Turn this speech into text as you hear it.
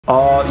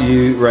Are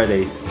you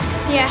ready?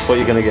 Yeah. What are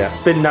you gonna get?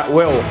 Spin that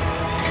wheel.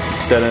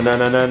 Dun, dun,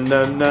 dun, dun,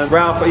 dun, dun.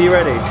 Ralph, are you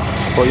ready?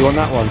 What, you want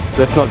that one?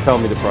 Let's not tell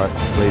me the price,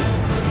 please.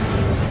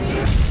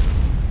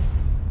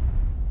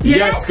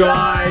 Yes,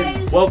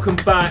 guys! Welcome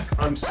back.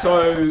 I'm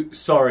so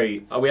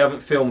sorry. We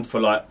haven't filmed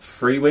for like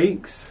 3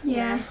 weeks.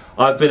 Yeah.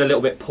 I've been a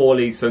little bit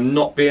poorly, so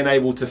not being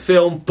able to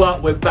film,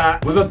 but we're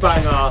back with a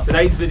banger.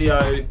 Today's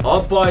video,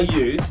 I'll buy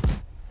you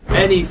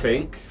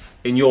anything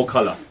in your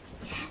colour.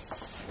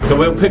 So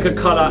we'll pick a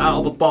colour out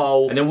of a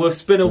bowl and then we'll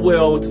spin a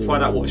wheel to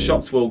find out what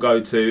shops we'll go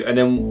to, and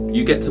then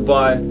you get to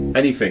buy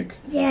anything.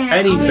 Yeah,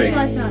 anything. I'm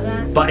excited about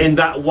that. But in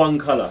that one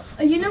colour.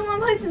 You know what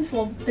I'm hoping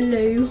for?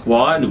 Blue.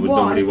 Why? I would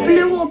normally want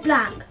blue or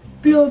black.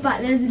 Blue or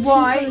black. They're the two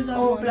White colours I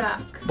or want.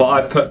 black. But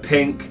I've put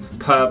pink,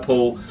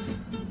 purple,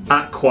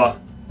 aqua.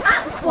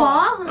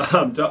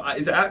 Aqua?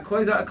 Is it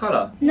aqua? Is that a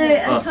colour?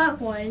 No,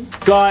 turquoise.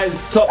 Guys,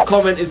 top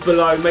comment is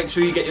below. Make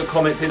sure you get your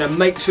comments in and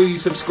make sure you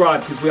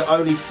subscribe because we're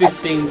only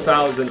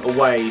 15,000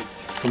 away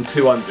from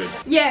 200.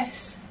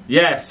 Yes.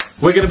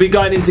 Yes. We're going to be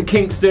going into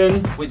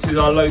Kingston, which is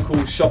our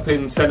local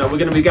shopping centre. We're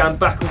going to be going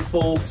back and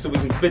forth so we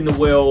can spin the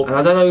wheel. And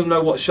I don't even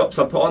know what shops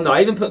I put on there.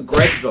 I even put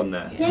Greg's on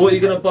there. Yeah, So what are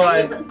you going to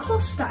buy? You put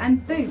Costa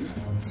and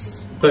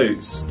boots.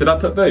 Boots. Did I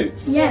put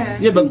boots? Yeah.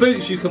 Yeah, but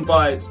boots you can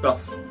buy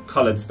stuff,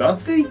 coloured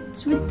stuff.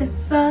 Boots with the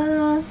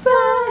fur.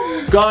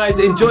 Guys,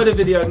 enjoy the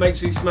video. Make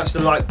sure you smash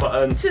the like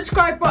button.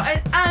 Subscribe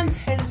button and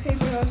tell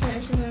people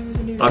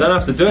notifications. I don't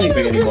have to do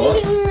anything anymore.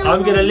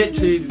 I'm going to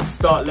literally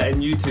start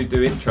letting you two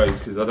do intros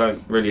because I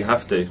don't really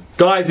have to.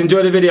 Guys,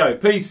 enjoy the video.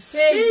 Peace.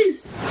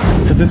 Peace.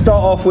 So to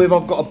start off with,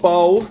 I've got a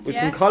bowl with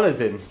some Yes.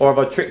 colours in. Or have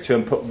I tricked you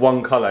and put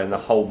one colour in the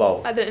whole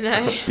bowl? I don't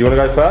know. You want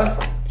to go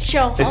first?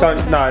 Sure. It's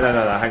only, no,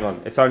 hang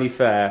on. It's only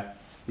fair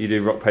you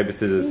do rock, paper,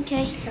 scissors.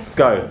 Okay. Let's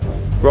go.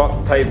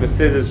 Rock, paper,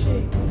 scissors.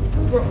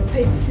 Rock,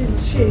 paper,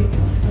 scissors, shoe.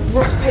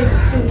 Rock,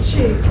 paper, scissors,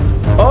 shoe.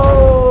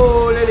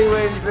 Oh, Lily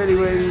wins, Lily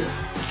wins.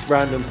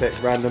 Random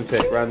pick, random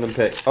pick, random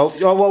pick. Oh,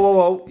 whoa, whoa, whoa,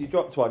 whoa. You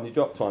dropped one, you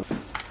dropped one.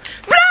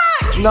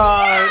 Black! No,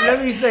 let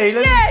me see, let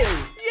me see.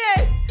 Yes!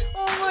 Yes!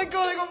 Oh my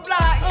god, I got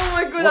black. Oh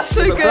my god, that's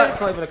so But good. black's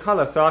not even a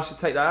colour, so I should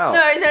take that out. No,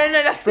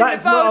 that's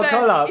Black's in the bowl not a though.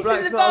 colour. It's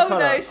Black's in the not a bowl colour.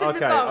 though. It's in the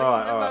bowl. alright, It's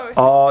in the alright.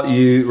 bowl. Are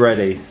you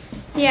ready?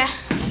 Yeah.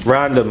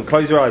 Random.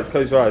 Close your eyes,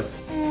 close your eyes.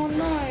 Oh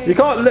no. You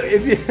can't look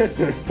if you...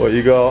 What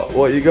you got?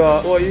 What you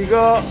got? What you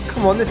got?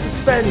 Come on, this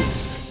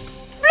suspense.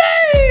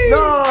 Blue! No!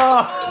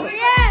 Oh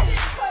yes!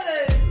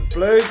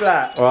 Blue,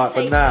 black. Alright,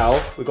 but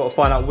now we've got to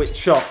find out which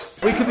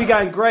shops. We could be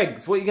going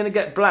Greg's. What are you going to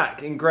get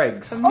black in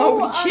Greg's?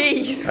 Moldy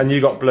cheese. And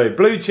you got blue.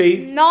 Blue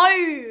cheese. No.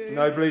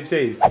 No blue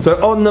cheese.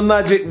 So on the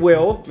magic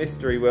wheel,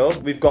 mystery wheel,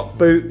 we've got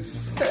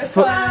boots,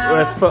 foot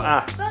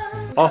ass,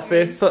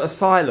 office, foot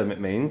asylum it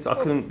means. I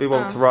couldn't be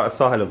bothered to write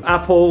asylum.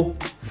 Apple,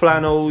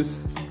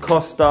 flannels,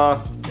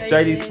 Costa,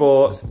 JD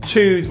Sports,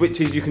 choose, which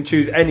is you can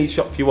choose any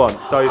shop you want.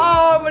 So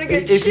I want to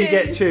get if you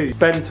get choose,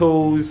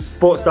 Bentals,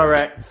 Sports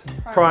Direct,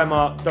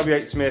 Primark,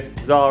 WH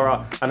Smith,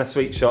 Zara and a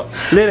sweet shop.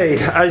 Lily,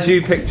 as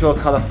you picked your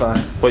colour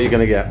first, what are you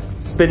going to get?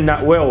 Spin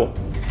that wheel.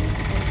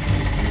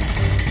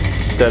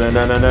 Dun,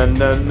 dun, dun, dun,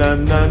 dun,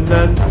 dun, dun,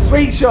 dun.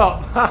 Sweet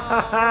shop!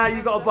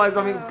 You got to buy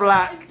something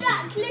black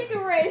Black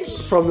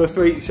licorice. from the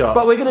sweet shop.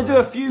 But we're going to do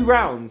a few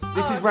rounds.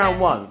 This is round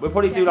one. We'll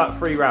probably do like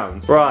 3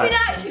 rounds. Right. But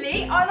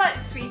actually, I like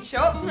the sweet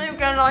shop. I'm not even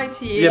going to lie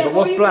to you. Yeah, but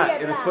what's you black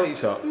get in a black. sweet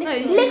shop? No,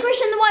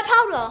 Licorice and the white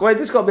powder. Well, it's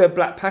just got to be a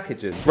black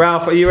packaging.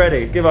 Ralph, are you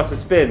ready? Give us a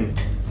spin.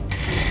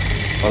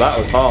 Oh, that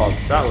was hard.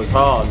 That was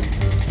hard.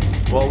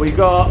 What we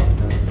got?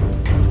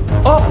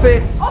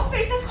 Office.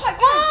 Office, that's quite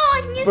good. Oh,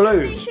 I can get Blue. some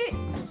blue shit.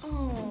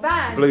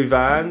 Van. Blue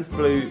vans,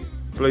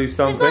 blue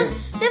something.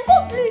 They've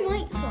got blue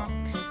night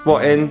socks.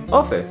 What, in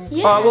office?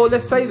 Yeah. Alright, well,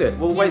 let's save it.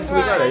 We'll wait till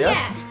we go there, yeah?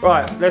 Yeah.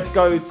 Right, let's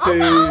go to...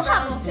 I'll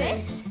have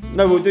office.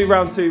 No, we'll do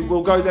round 2.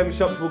 We'll go them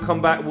shops, we'll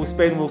come back, we'll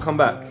spin, we'll come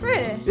back.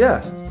 Really?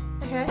 Yeah.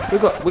 Okay.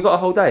 We got a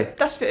whole day.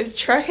 That's a bit of a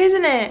trek,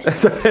 isn't it?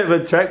 It's a bit of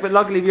a trek, but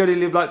luckily we only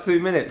live like 2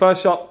 minutes.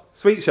 First shop,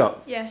 sweet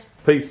shop. Yeah.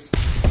 Peace.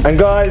 And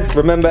guys,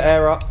 remember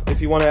air up if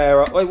you want to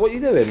air up. Wait, what are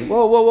you doing?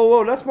 Whoa, whoa, whoa,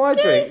 whoa, that's my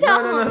drink.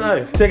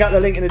 No. Check out the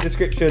link in the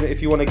description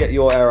if you want to get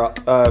your air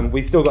up.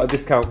 We still got a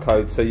discount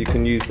code so you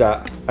can use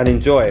that and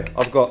enjoy.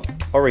 I've got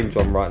orange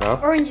on right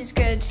now. Orange is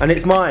good. And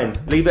it's mine.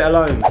 Leave it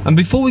alone. And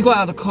before we got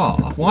out of the car,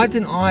 why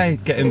didn't I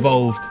get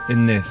involved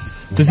in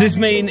this? Does this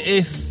mean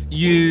if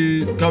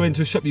you go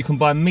into a shop you can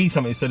buy me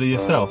something instead of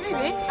yourself?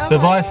 Maybe. So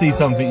if I see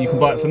something you can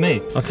buy it for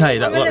me? Okay,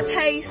 that I'm going works. to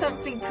pay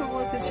something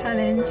towards this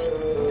challenge.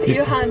 Put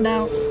your hand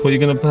out. What are you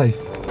going to pay?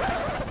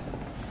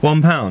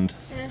 £1?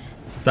 Yeah.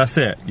 That's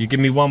it. You give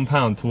me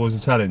 £1 towards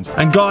the challenge.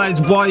 And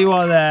guys, while you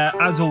are there,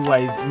 as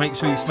always, make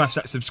sure you smash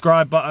that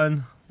subscribe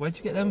button. Where'd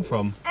you get them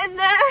from? And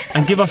there.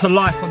 And give us a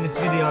like on this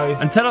video.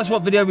 And tell us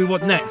what video we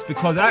want next,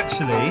 because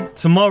actually,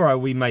 tomorrow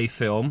we may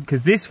film,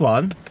 because this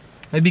one,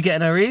 maybe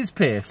getting her ears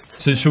pierced.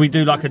 So should we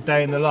do like a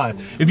day in the life?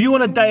 If you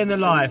want a day in the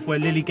life where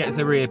Lily gets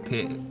her ears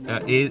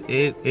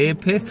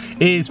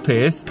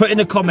pierced, put in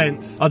the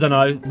comments, I don't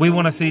know, we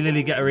want to see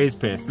Lily get her ears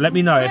pierced. Let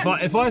me know.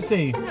 If I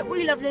see... Look,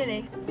 we love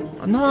Lily.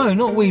 No,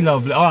 not We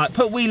Love Lily. All right,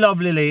 put We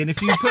Love Lily, and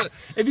if you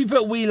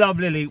put We Love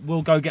Lily,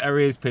 we'll go get her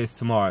ears pierced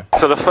tomorrow.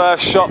 So the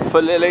first shop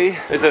for Lily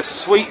is a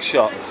sweet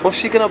shop. What's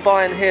she gonna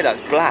buy in here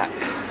that's black?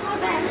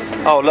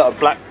 Oh, look, a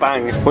black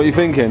bang. What are you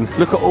thinking?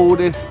 Look at all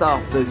this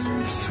stuff. There's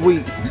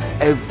sweets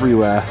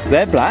everywhere.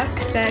 They're black?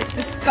 They're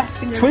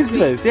disgusting.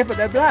 Twizzlers, yeah, but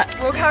they're black.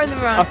 We'll carry them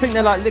around. I think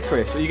they're like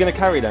licorice. Are you going to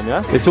carry them,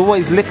 yeah? It's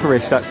always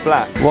licorice that's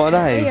black. What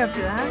are they? They are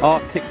black.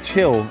 Arctic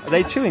Chill. Are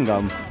they chewing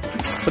gum?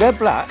 But they're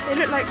black. They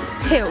look like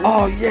pills.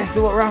 Oh, yes,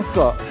 they're what Ralph's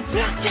got.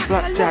 Blackjacks.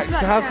 Blackjacks.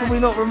 How can we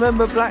not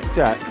remember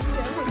blackjacks?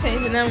 I'm not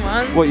taking them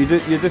ones. What, you're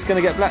just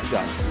going to get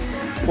blackjacks?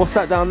 What's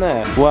that down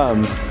there?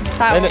 Worms.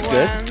 Sour They look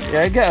good. worms.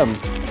 Yeah, get them.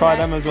 Try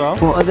them as well.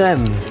 What are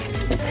them?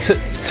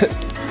 Tootsie.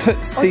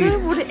 I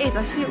don't know what it is.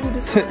 I see it all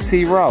the time.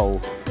 Tootsie Roll.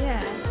 Yeah.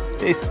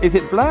 Is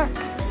it black?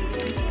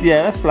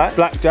 Yeah, that's black.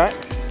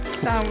 Blackjacks.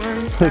 Sour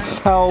worms.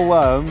 Sour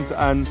worms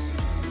and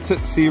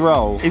Tootsie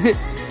Roll. Is it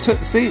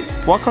Tootsie?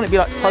 Why can't it be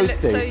like They look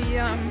toasty? so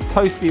yum.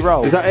 Toasty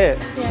roll. Is that it?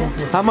 Yeah.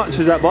 How much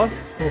is that, boss?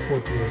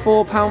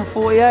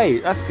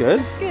 £4.48. That's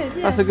good. It's good,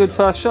 yeah. That's a good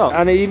first shop.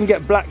 And you even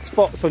get black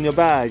spots on your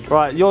bag.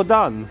 Right, you're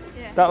done.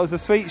 Yeah. That was a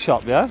sweet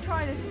shop, yeah?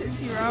 Try this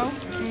Tootsie Roll.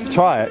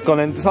 Try it. Go on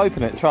then, just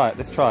open it. Try it.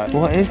 Let's try it.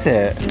 What is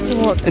it?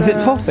 What Is it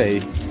toffee?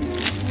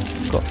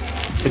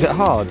 Is it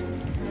hard?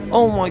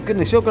 Oh my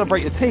goodness, you're going to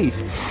break your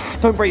teeth.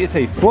 Don't break your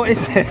teeth. What is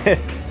it?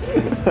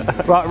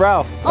 Right,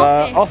 Ralph.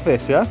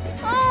 Office, yeah?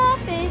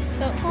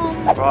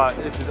 Office.com. Right,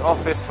 this is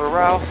office for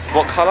Ralph.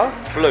 What colour?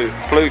 Blue.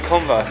 Blue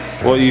Converse.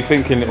 What are you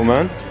thinking, little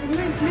man?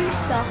 Blue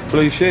stuff.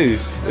 Blue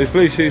shoes. Is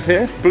blue shoes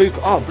here? Blue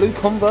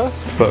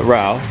Converse. But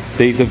Ralph,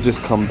 these have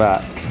just come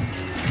back.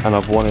 And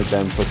I've wanted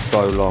them for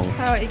so long.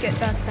 How about you get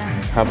that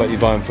then? How about you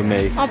buy them for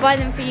me? I'll buy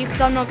them for you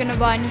because I'm not going to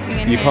buy anything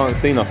in You here. can't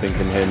see nothing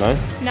in here, no?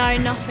 No,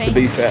 nothing. To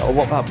be fair, or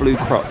what about blue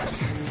Crocs?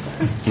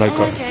 No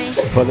Crocs. Okay.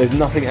 But there's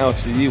nothing else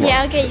that you want.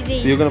 Yeah, I'll get you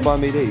these. So you're going to buy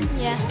me these?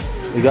 Yeah.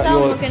 Is that No,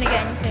 your... I'm not going to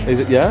get anything. Is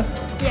it, yeah?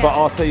 Yeah. But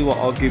I'll tell you what,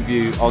 I'll give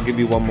you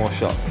one more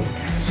shop.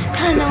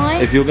 Can I?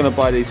 If you're going to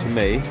buy these for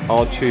me,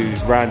 I'll choose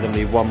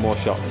randomly one more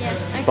shop. Yeah,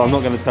 okay. But I'm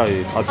not going to tell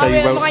you. I'll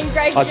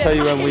tell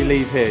you when we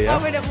leave here, yeah?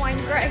 I wouldn't mind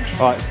Greg's.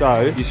 Alright,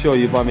 so, you sure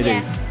you buy me Yeah,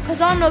 these? because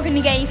I'm not going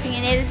to get anything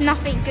in here. There's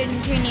nothing good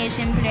in Junior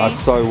Symphony. I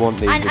so want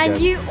these and again.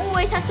 you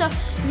always have to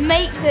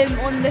make them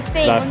on the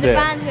thing, That's on the it.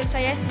 Vans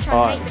website. You have to try and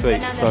Alright, make them. sweet.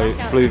 But now So, they're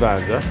back out. blue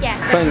Vans, yeah?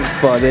 Yeah.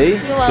 Thanks, buddy. You're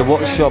So what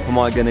welcome. shop am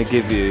I going to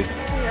give you?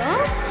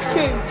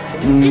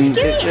 Just give me a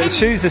The hint.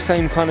 shoe's the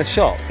same kind of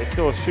shop. It's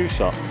still a shoe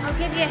shop. I'll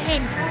give you a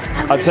hint.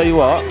 I'll tell you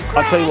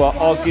what,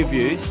 I'll give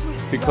you,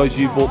 because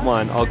you bought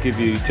mine, I'll give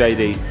you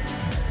JD.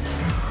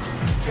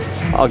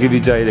 I'll give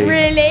you JD.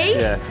 Really?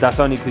 Yeah, that's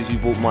only because you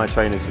bought my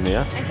trainers for me,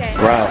 yeah? Okay.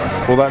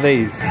 Ralph, what about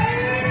these?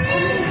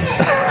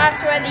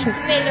 That's where these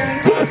Miller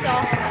and Case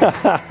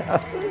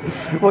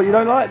are. Well, you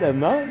don't like them,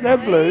 no? They're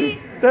blue.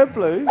 They're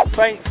blue.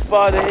 Thanks,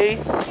 buddy.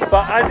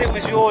 But as it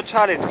was your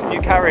challenge, can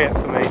you carry it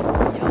for me?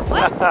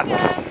 Welcome.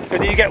 So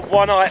do you get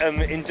one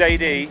item in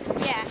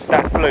JD? Yeah.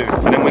 That's blue.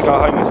 And then we go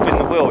home and spin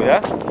the wheel,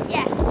 yeah?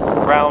 Yeah.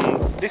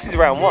 This is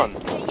round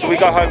 1. So we Yeah,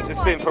 go home round to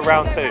one. spin for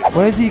round 2.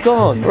 Where's he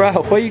gone?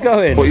 Ralph, where are you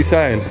going? What are you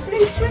saying?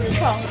 Blue swim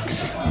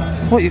trunks.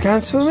 What, you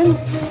going swimming?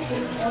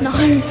 No.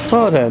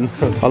 Well then,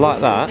 I like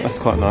that. That's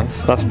quite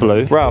nice. That's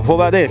blue. Ralph, what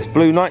about this?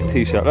 Blue night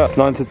t-shirt. Look,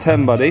 9 to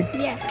 10, buddy.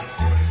 Yeah.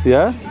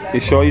 Yeah? You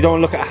sure you don't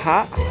want to look at a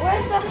hat?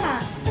 Where's the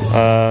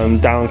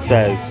hat?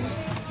 Downstairs.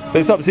 But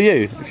it's up to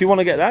you. If you want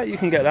to get that, you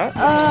can get that.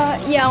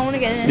 Yeah, I want to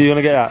get it. You want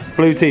to get that?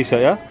 Blue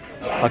t-shirt, yeah?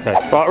 Okay.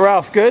 Right,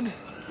 Ralph, good?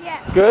 Yeah.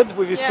 Good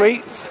with your Yeah.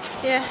 sweets?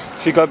 Yeah.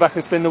 Should we go back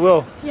and spin the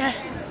wheel? Yeah.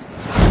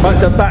 Right,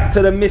 so back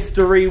to the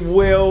mystery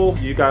wheel.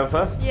 You going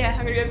first? Yeah,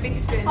 I'm going to go big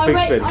spin. Big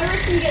spin. I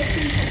reckon you get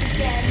t-shirts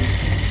again.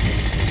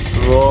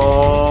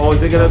 Whoa,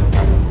 is it going to...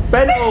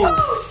 Bentals!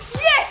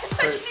 Yes!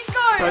 Actually So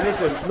go!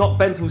 listen, not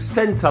Bentals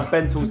Centre,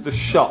 Bentals the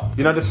shop.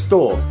 You know the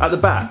store at the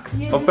back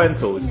of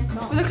Bentals?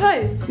 With the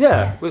clothes?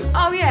 Yeah.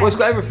 Oh yeah. Well, it's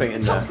got everything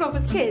in Top there. floor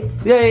with kids.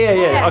 Yeah.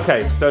 Yeah.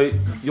 Okay, so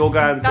you're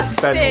going to That's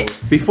Bentals.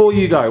 sick. Before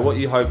you go, what are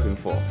you hoping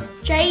for?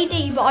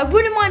 JD, but I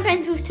wouldn't mind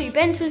Bentals too.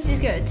 Bentals is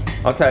good.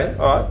 Okay,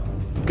 alright.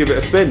 Give it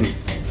a spin.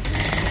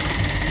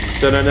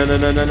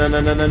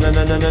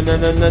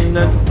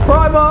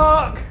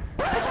 Primark!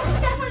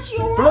 That's actually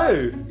alright.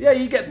 Blue! Yeah,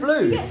 you get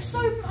blue. You get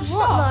so much What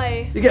stuff.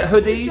 though? You get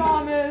hoodies.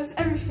 Pajamas,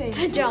 everything.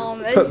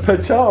 Pajamas.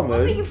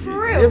 Pajamas? I'm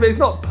for real. Yeah, but it's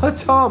not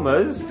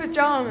pajamas.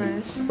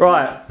 Pajamas.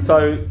 Right,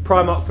 so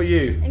Primark for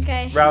you.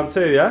 Okay. Round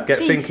 2, yeah? Get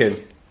Peace.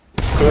 thinking.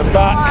 So we're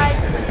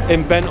back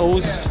in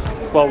Bentals.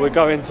 Well, we're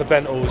going to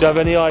Bentals. Do you have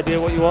any idea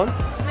what you want?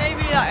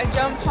 Maybe like a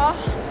jumper.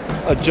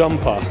 A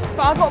jumper.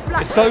 But I've got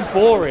black. It's so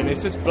boring,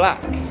 it's just black.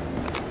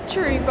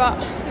 True, but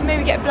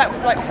maybe get black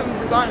with like some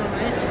design on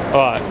it.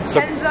 Alright,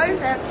 so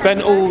Kenzo.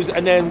 Bentals,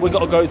 and then we've got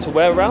to go to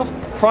where, Ralph?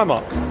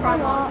 Primark.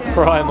 Primark. Yeah.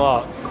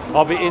 Primark.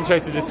 I'll be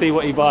interested to see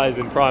what he buys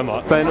in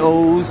Primark.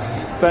 Bentals.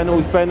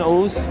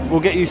 We'll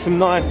get you some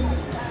nice...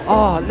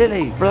 Ah,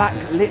 Lily, black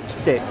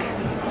lipstick.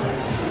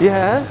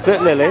 Yeah,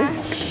 look, Lily.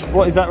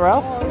 What is that,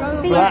 Ralph?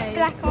 Black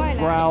eyeliner.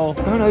 Brow.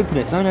 Don't open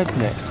it.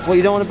 What,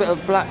 you don't want a bit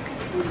of black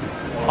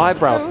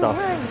eyebrow stuff?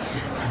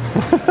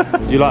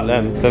 You like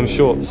them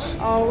shorts?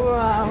 Oh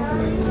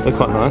wow. They're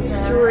quite nice.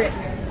 Drip.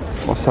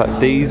 What's that,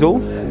 diesel?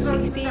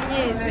 16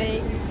 years,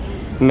 mate.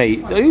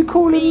 Mate, are you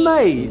calling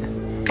mate?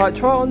 Right,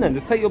 try it on then,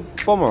 just take your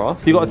bomber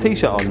off. You got a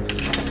t-shirt on?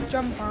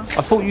 Jumper.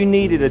 I thought you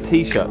needed a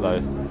t-shirt though.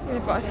 Yeah,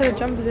 but I said a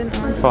jumper, didn't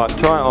I? Right,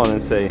 try it on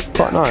and see.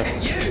 Quite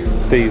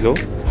nice. Diesel,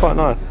 it's quite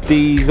nice.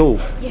 Diesel.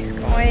 Yes,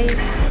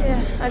 guys.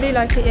 Yeah, I do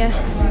like it,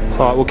 yeah.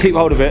 Alright, we'll keep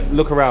hold of it,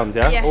 look around,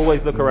 yeah? Yeah.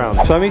 Always look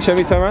around. Show me,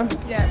 turn around.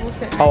 Yeah, we'll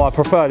fit. Oh, I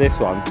prefer this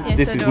one. Yeah,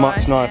 this so is do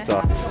much I, nicer.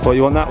 yeah. Well,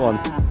 you want that one?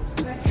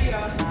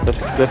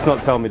 Let's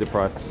not tell me the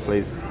price,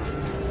 please.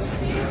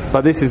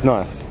 But this is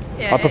nice.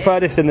 Yeah, I prefer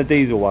this than the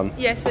diesel one.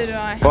 Yeah, so do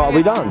I. Well, are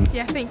we done?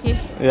 Yeah, thank you.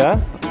 Yeah?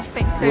 Yeah,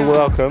 thanks so You're much.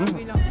 welcome. Love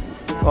you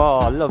lots. Oh,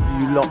 I love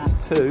you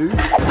lots too.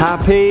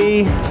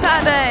 Happy?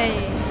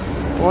 Saturday.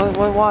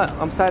 Why?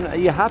 I'm saying, are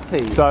you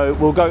happy? So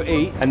we'll go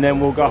eat and then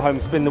we'll go home,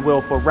 spin the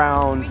wheel for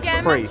round We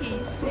get 3.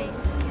 Mackey's, please.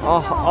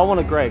 Oh, I want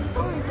a Greg's.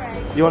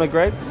 You want a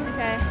Greg's?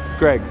 Okay.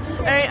 Greg's.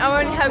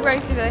 I only have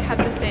Greg's if they have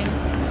the thing.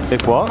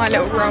 If what? My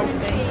little roll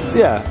thing.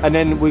 Yeah, and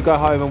then we go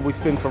home and we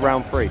spin for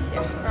round 3.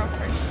 Yeah, roll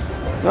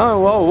thing. No,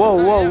 whoa.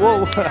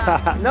 No,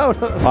 no,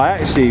 No. I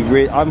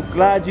actually, I'm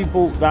glad you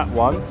bought that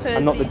one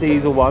and not the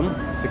diesel one.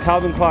 The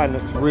Calvin Klein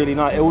looks really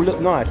nice. It will look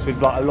nice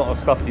with like a lot of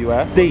stuff you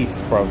wear.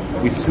 Dece, bro.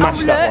 We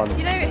smashed that one.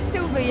 You know it's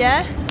silver,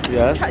 yeah?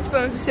 Yeah. Track's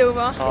bottoms are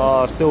silver.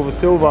 Oh, silver.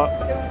 Silver.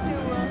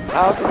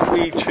 How did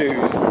we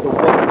choose the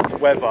worst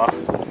weather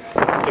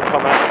to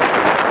come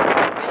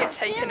out? We get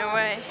taken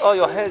away. Oh,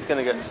 your hair's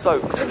gonna get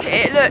soaked. Look at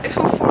it, look, it's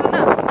all falling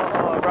out.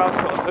 Oh, Ralph's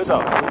got a hood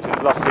up, which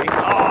is lucky.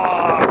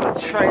 Oh,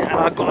 and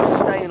I've got a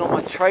stain on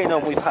my trainer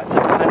and we've had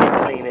to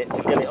panic clean it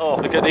to get it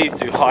off. Look at these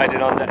two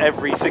hiding under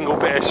every single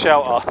bit of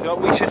shelter. You know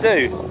what we should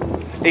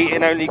do?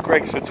 Eating only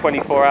Greggs for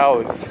 24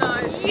 hours. No.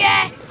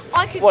 Yeah,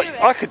 I could What? do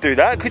it. I could do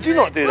that. Could you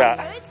not do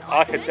that?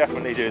 I could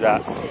definitely do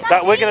that.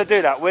 We're gonna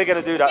do that. We're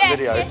gonna do that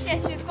video.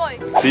 Yes, we've got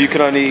it. So you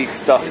can only eat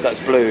stuff that's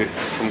blue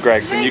from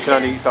Greggs, and you can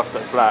only eat stuff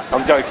that's black.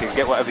 I'm joking.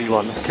 Get whatever you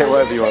want. Get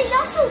whatever you want.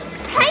 That's all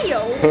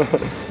pale.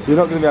 You're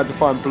not going to be able to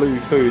find blue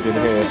food in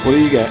here. What do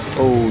you get?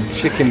 Oh,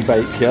 chicken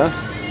bake, yeah?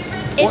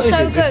 It's What is so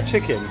it? good. Just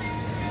chicken.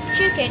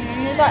 Chicken,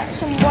 and there's like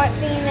some white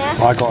thing in there.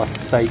 I got a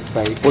steak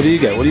bake. What do you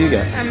get? What do you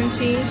get? Ham and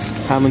cheese.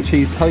 Ham and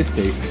cheese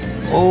toasty.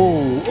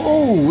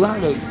 Oh,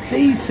 that looks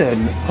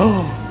decent.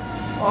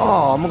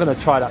 Oh, I'm going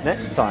to try that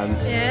next time.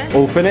 Yeah.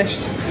 All finished?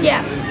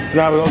 Yeah. So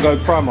now we've got to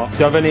go Primark. Do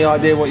you have any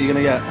idea what you're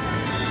going to get?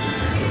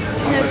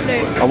 No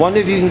blue. I wonder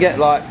if you can get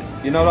like,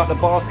 you know, like the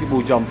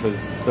basketball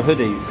jumpers, the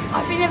hoodies.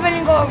 I think they've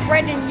only got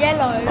red and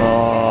yellow.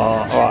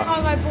 Oh, alright.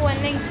 Cargo ball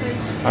and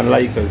Lakers. And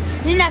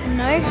Lakers. You never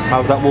know.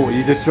 How's that water?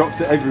 You just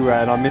dropped it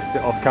everywhere and I missed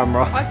it off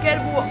camera. I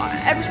get water,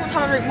 every single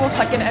time I drink water,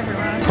 I get it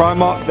everywhere.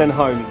 Primark, then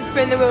home.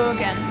 Spin the wheel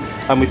again.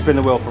 And we spin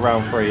the wheel for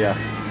round 3, yeah.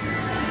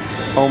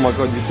 Oh my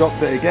god, you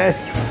dropped it again.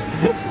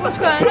 What's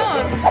going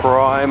on?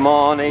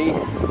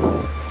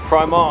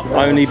 Primark.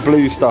 Only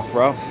blue stuff,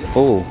 Ralph.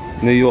 Oh,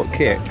 New York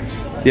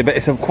Kicks. Yeah, but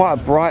it's quite a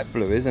bright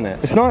blue, isn't it?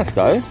 It's nice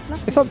though.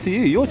 It's up to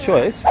you, your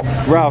choice.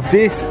 Ralph,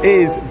 this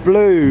is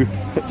blue.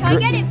 Shall I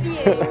get it for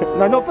you?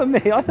 No, not for me.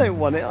 I don't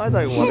want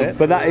it.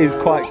 But that is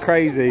quite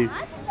crazy.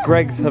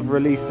 Greggs have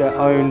released their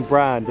own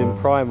brand in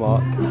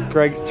Primark.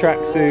 Greggs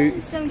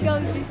tracksuits, Some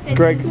girls who said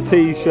Greggs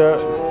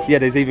t-shirts. Yeah,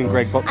 there's even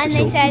Greg boxer and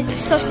they shorts. said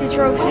sausage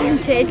roll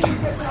scented.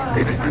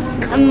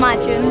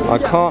 Imagine. I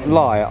can't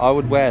lie, I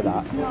would wear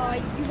that. No,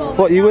 you got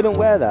What, you wouldn't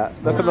wear that?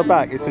 Look at the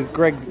back, it says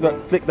Greggs,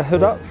 look, flick the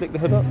hood up.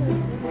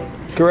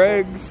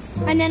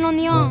 Greggs. And then on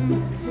the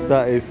arm.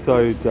 That is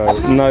so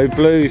dope. No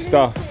blue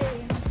stuff.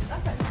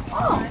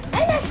 Oh,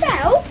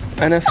 NFL?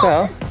 NFL?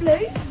 That's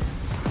blue.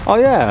 Oh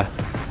yeah.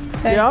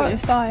 Yeah. Yeah.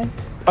 Side.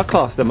 I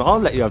class them, I'll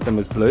let you have them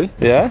as blue.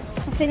 Yeah?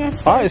 I think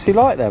that's I actually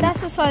like them. a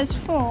size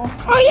 4.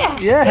 Oh yeah.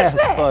 Yes,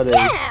 Good fit. buddy.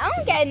 Yeah,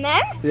 I'm getting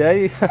them.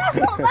 Yeah, That's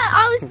not bad.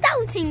 I was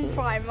doubting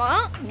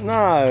Primark.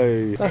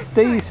 No, that's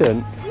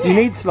decent. You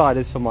need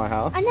sliders for my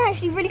house. And they're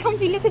actually really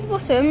comfy. Look at the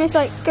bottom. It's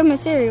like good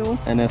material.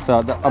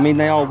 NFL, I mean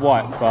they are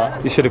white,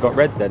 but you should have got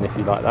red then if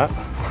you like that.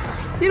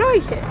 Do you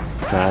like it?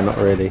 Nah, not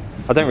really.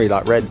 I don't really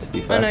like red, to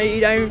be fair. I know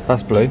you don't.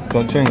 That's blue. Do you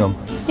want chewing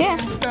gum? Yeah.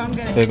 Go, I'm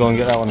gonna. Yeah, go and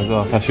get that one as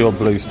well. That's your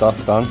blue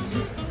stuff done.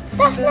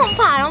 That's not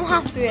bad. I'm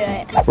happy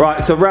with it.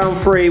 Right, so round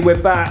 3, we're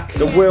back.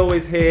 The wheel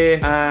is here,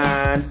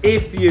 and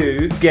if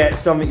you get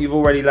something you've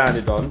already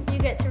landed on, You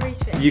get to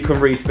respin. you can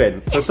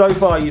respin. So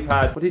far you've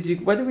had, where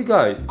did we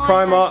go?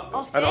 Primark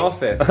had and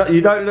Office. Office.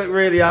 You don't look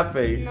really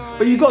happy. No.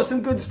 But you got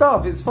some good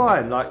stuff, it's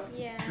fine. Like,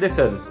 Yeah.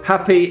 listen,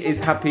 happy is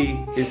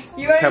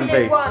You can only be.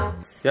 live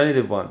once. You only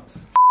live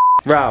once.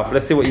 Ralph,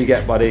 let's see what you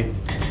get, buddy.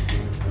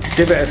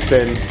 Give it a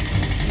spin.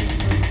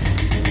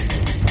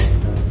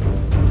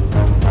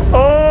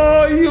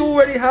 Oh, you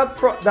already have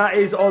that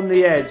is on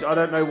the edge. I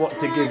don't know what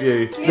to give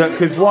you. Look,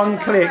 because one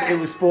click it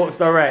was Sports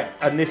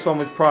Direct and this one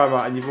was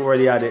Primark and you've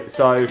already had it.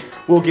 So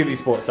we'll give you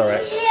Sports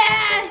Direct.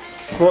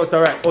 Yes. Sports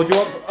Direct. Or do you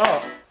want,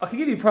 oh, I can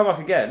give you Primark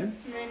again.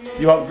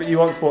 No. You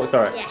want Sports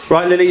Direct? Yeah.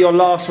 Right, Lily, your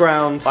last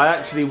round. I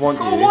actually want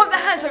you. Oh, wipe the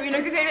hands up, you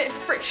know, get a bit of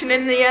friction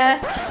in the air.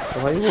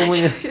 Why are you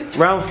warming your-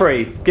 Round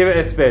 3, give it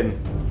a spin.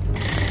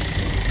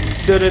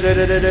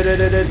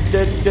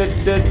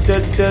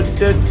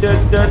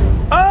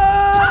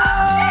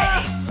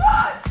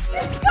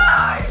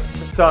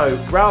 So,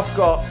 Ralph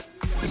got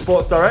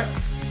Sports Direct.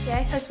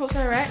 Yeah, so Sports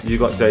Direct. You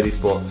got JD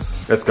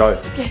Sports. Let's go.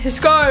 Okay, let's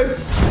go.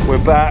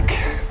 We're back.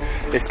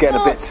 It's getting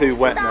a bit too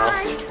wet now.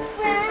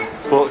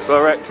 Sports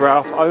Direct,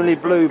 Ralph. Only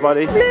blue,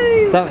 buddy.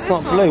 Blue. That's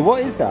not blue.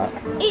 What is that?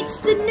 It's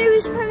the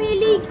newest Premier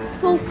League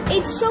ball.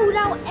 It's sold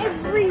out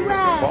everywhere.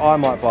 Well, I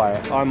might buy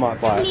it. I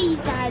might buy it.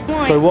 Please,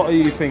 Dad. So what are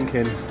you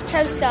thinking?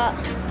 Chelsea.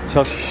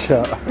 Chelsea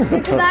shirt.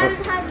 Because I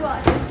haven't had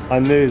one. I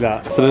knew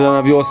that. So they don't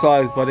have your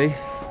size, buddy.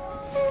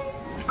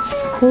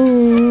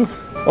 Ooh.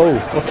 Oh,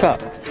 what's that?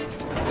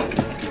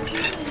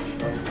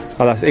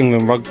 Oh, that's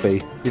England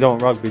rugby. You don't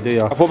want rugby, do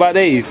you? What about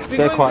these?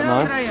 They're quite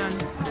nice.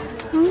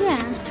 Oh,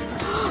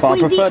 yeah. But I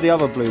prefer the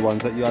other blue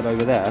ones that you had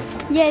over there.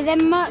 Yeah, they're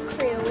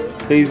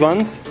Mercurials. These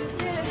ones?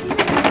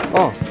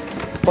 Oh,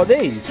 what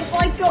these? If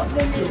I got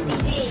them, it'd be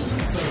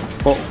these.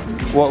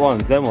 What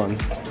ones? Them ones?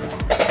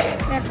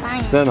 They're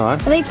banging. They're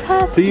nice. Are they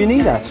purple? Do you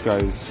need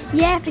Astros?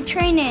 Yeah, for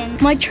training.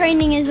 My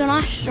training is an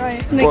Astro.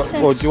 Makes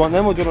sense. Or do you want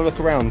them or do you want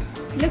to look around?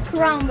 Look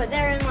around, but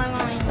they're in my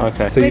mind.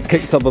 Okay, so you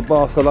picked up a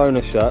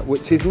Barcelona shirt,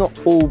 which is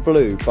not all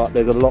blue, but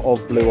there's a lot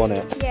of blue on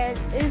it. Yeah,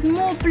 it's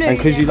more blue. And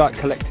because you like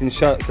collecting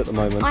shirts at the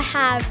moment. I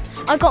have.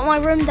 I got my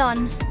room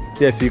done.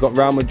 Yeah, so you've got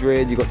Real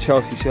Madrid, you've got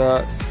Chelsea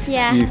shirts.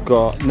 Yeah. You've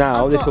got,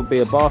 now this will be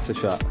a Barca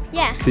shirt.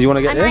 Yeah. Do you want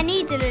to get and this? I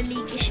needed a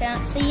Liga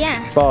shirt, so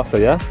yeah. Barca,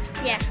 yeah?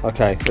 Yeah.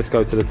 Okay, let's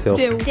go to the till.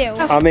 Deal.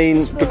 I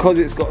mean, because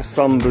it's got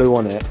some blue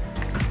on it,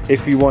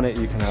 if you want it,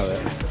 you can have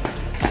it.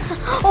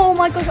 Oh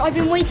my gosh, I've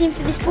been waiting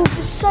for this ball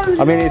for so long.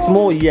 I mean, it's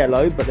more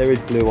yellow, but there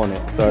is blue on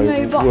it, so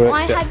no, but we'll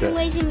I accept have been it.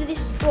 waiting for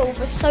this ball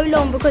for so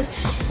long because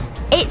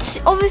it's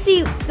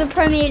obviously the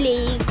Premier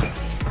League.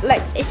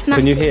 Like, it's massive.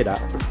 Can you hear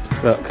that?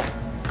 Look.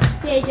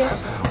 Yeah,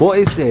 just. What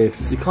is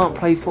this? You can't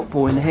play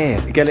football in here.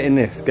 Get it in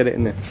this, get it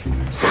in this.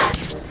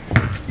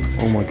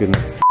 Oh my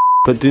goodness.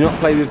 But do not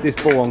play with this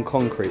ball on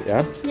concrete,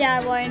 yeah? Yeah,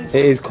 I won't.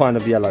 It is kind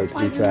of yellow, to be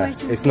I've been fair.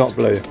 waiting It's for not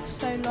blue.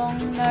 So long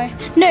though.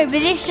 No, but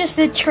it's just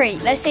a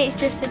treat. Let's say it's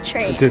just a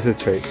treat. Just a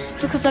treat.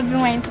 Because I've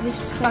been waiting for this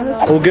for so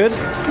long. All good?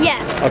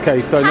 Yeah. Okay,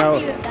 so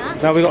Happy with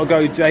that. now we got to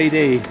go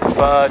JD.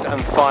 Third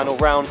and final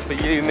round for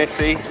you,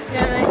 Missy.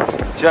 Yeah, mate.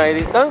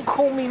 JD, don't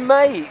call me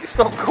mate.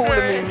 Stop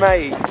calling me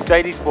mate.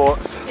 JD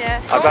Sports.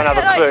 Yeah. I don't have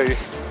a clue.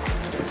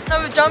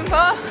 Another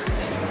jumper.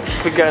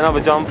 Could get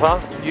another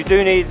jumper. You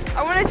do need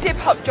I want a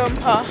zip-up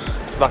jumper.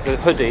 like a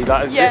hoodie,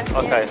 that is Yeah, it?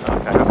 Okay,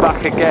 okay. We're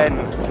back again.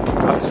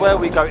 I swear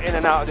we go in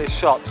and out of this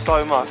shop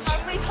so much.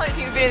 How many times have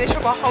you been in this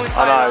shop our whole I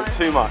entire know, life?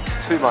 too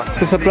much, too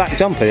much. It's a black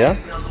jumper, yeah?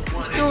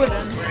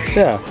 Jordan.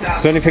 Yeah.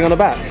 Is there anything on the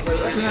back?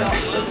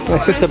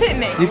 It's just Does it fit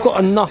me? You've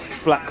got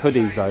enough black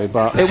hoodies though,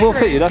 but it will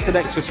fit you. That's an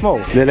extra small.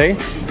 Lily,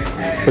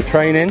 for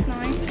training.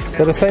 Nice.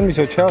 They're the same as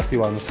your Chelsea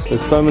ones.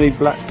 There's so many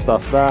black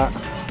stuff. That.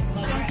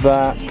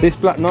 This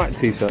black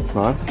Nike t-shirt's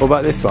nice. What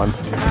about this one?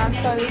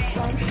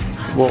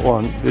 What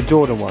one? The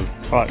Jordan one.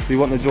 Alright, so you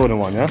want the Jordan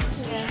one, yeah?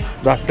 Yeah.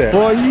 That's it.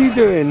 What are you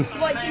doing?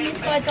 Watching this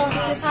guy dance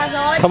with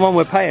Hazard. Come on,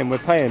 we're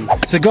paying.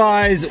 So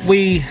guys,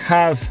 we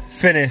have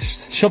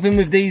finished. Shopping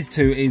with these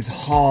two is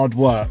hard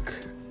work.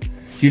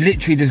 You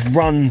literally just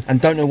run and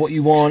don't know what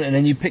you want and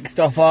then you pick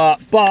stuff up.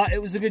 But it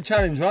was a good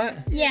challenge, right?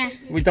 Yeah.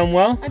 We done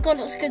well? I got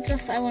lots of good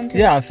stuff that I wanted.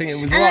 Yeah, I think it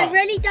was And right. I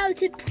really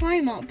doubted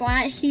Primark, but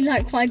I actually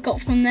like what I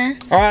got from there.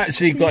 I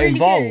actually got really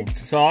involved. good.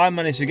 So I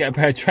managed to get a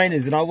pair of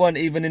trainers and I weren't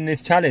even in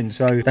this challenge.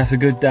 So that's a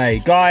good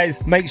day.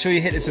 Guys, make sure you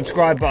hit the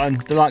subscribe button,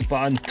 the like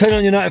button, turn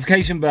on your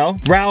notification bell.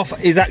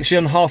 Ralph is actually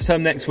on half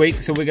term next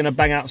week, so we're going to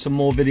bang out some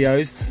more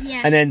videos.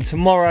 Yeah. And then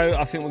tomorrow,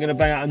 I think we're going to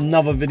bang out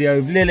another video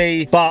of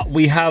Lily. But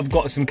we have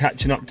got some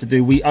catching up to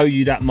do. We owe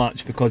you that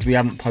much because we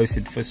haven't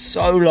posted for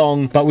so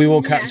long. But we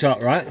will catch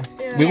up, right?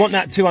 Yeah. We want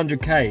that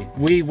 200k.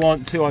 We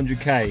want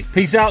 200k.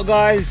 Peace out,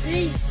 guys.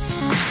 Peace.